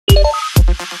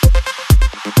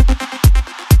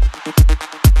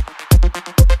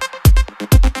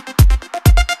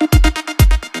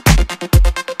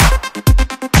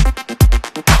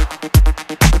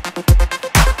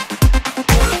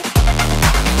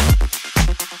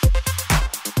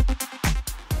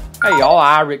Hey y'all,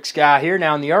 IrixGuy here.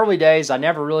 Now in the early days I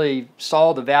never really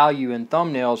saw the value in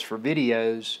thumbnails for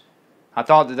videos. I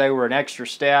thought that they were an extra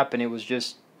step and it was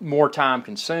just more time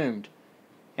consumed.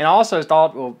 And I also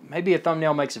thought, well, maybe a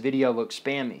thumbnail makes a video look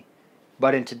spammy.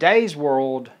 But in today's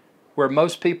world, where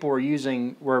most people are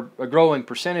using, where a growing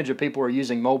percentage of people are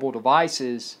using mobile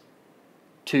devices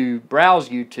to browse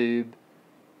YouTube,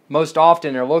 most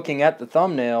often they're looking at the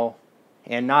thumbnail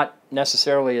and not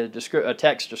necessarily a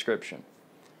text description.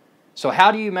 So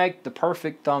how do you make the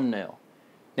perfect thumbnail?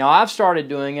 Now I've started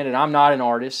doing it, and I'm not an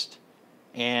artist,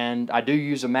 and I do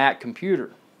use a Mac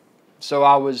computer. So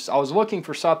I was looking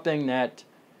for something that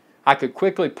I could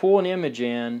quickly pull an image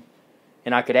in,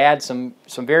 and I could add some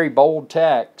very bold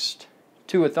text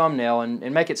to a thumbnail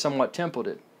and make it somewhat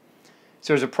templated.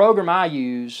 So there's a program I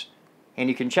use, and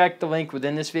you can check the link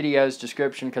within this video's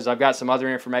description because I've got some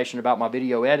other information about my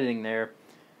video editing there.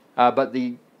 But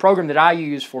the program that I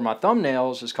use for my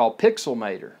thumbnails is called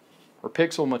Pixelmator or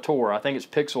Pixelmator. I think it's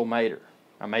Pixelmator.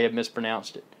 I may have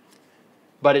mispronounced it.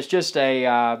 But it's just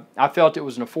I felt it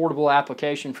was an affordable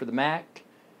application for the Mac.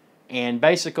 And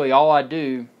basically all I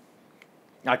do,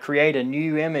 I create a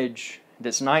new image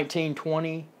that's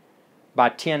 1920 by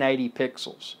 1080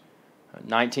 pixels.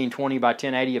 1920 by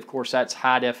 1080, of course, that's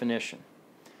high definition.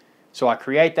 So I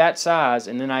create that size,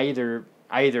 and then I either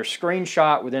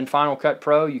screenshot within Final Cut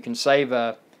Pro. You can save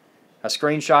a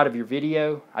screenshot of your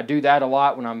video. I do that a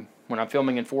lot when I'm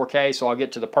filming in 4K, so I'll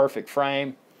get to the perfect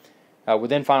frame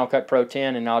within Final Cut Pro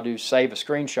 10, and I'll do save a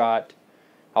screenshot.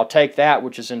 I'll take that,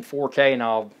 which is in 4K, and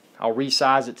I'll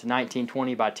resize it to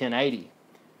 1920 by 1080.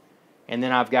 And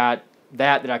then I've got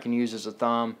that I can use as a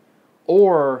thumb,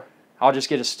 or I'll just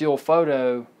get a still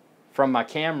photo from my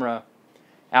camera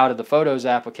out of the Photos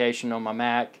application on my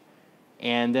Mac,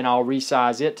 and then I'll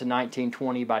resize it to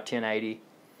 1920 by 1080.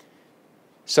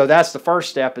 So that's the first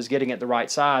step, is getting it the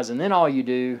right size. And then all you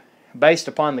do, based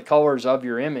upon the colors of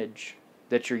your image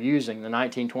that you're using, the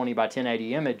 1920 by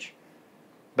 1080 image,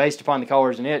 based upon the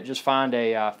colors in it, just find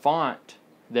a font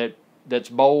that's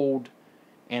bold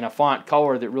and a font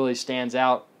color that really stands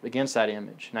out against that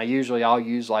image. Now usually I'll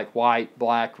use like white,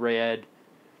 black, red,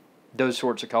 those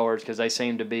sorts of colors, because they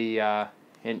seem to be,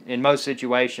 in most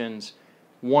situations,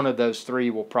 one of those three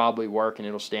will probably work and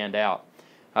it'll stand out.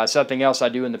 Something else I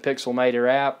do in the Pixelmator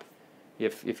app,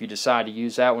 if you decide to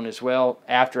use that one as well,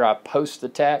 after I post the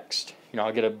text,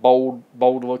 I'll get a bold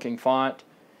looking font.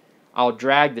 I'll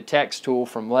drag the text tool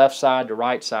from left side to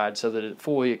right side so that it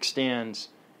fully extends,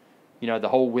 the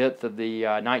whole width of the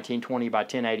 1920 by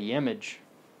 1080 image.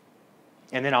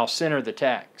 And then I'll center the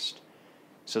text.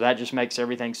 So that just makes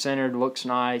everything centered, looks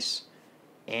nice.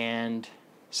 And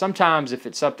sometimes if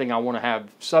it's something I want to have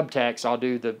subtext, I'll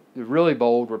do the really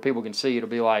bold where people can see. It'll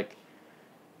be like,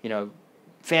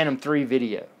 Phantom 3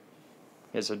 video.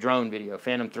 It's a drone video,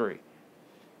 Phantom 3.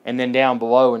 And then down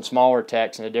below in smaller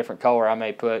text in a different color, I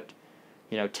may put,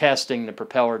 testing the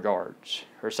propeller guards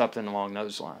or something along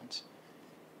those lines.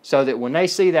 So that when they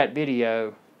see that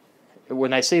video,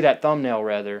 when they see that thumbnail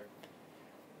rather,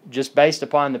 just based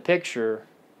upon the picture,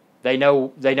 they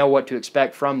know what to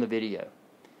expect from the video.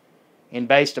 And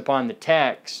based upon the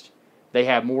text, they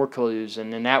have more clues.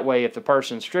 And then that way, if the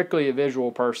person's strictly a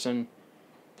visual person,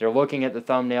 they're looking at the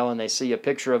thumbnail and they see a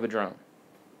picture of a drone,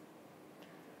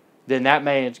 then that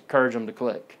may encourage them to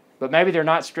click. But maybe they're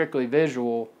not strictly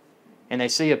visual and they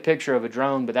see a picture of a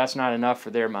drone, but that's not enough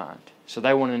for their mind. So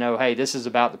they want to know, hey, this is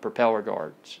about the propeller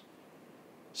guards.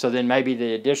 So then maybe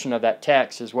the addition of that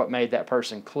text is what made that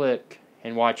person click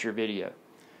and watch your video.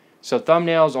 So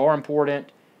thumbnails are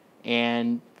important,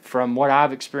 and from what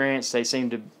I've experienced, they seem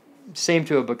to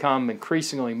have become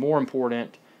increasingly more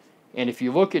important. And if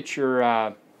you look at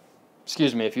your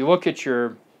if you look at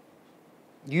your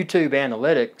YouTube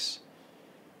analytics,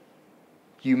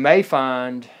 you may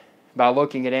find by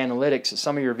looking at analytics that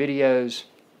some of your videos,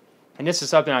 and this is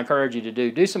something I encourage you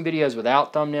to do some videos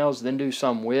without thumbnails, then do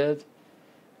some with,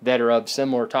 that are of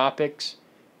similar topics,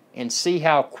 and see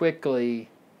how quickly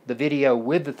the video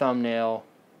with the thumbnail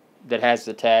that has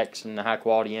the text and the high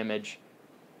quality image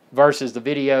versus the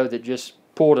video that just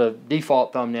pulled a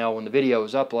default thumbnail when the video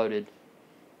was uploaded.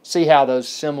 See how those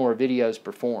similar videos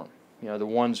perform. The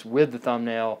ones with the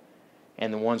thumbnail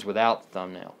and the ones without the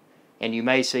thumbnail. And you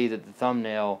may see that the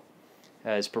thumbnail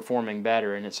is performing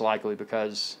better, and it's likely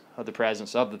because of the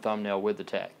presence of the thumbnail with the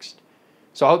text.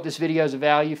 So I hope this video is of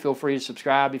value. Feel free to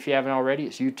subscribe if you haven't already.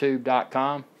 It's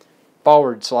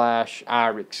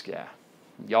youtube.com/IrixGuy.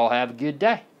 Y'all have a good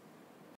day.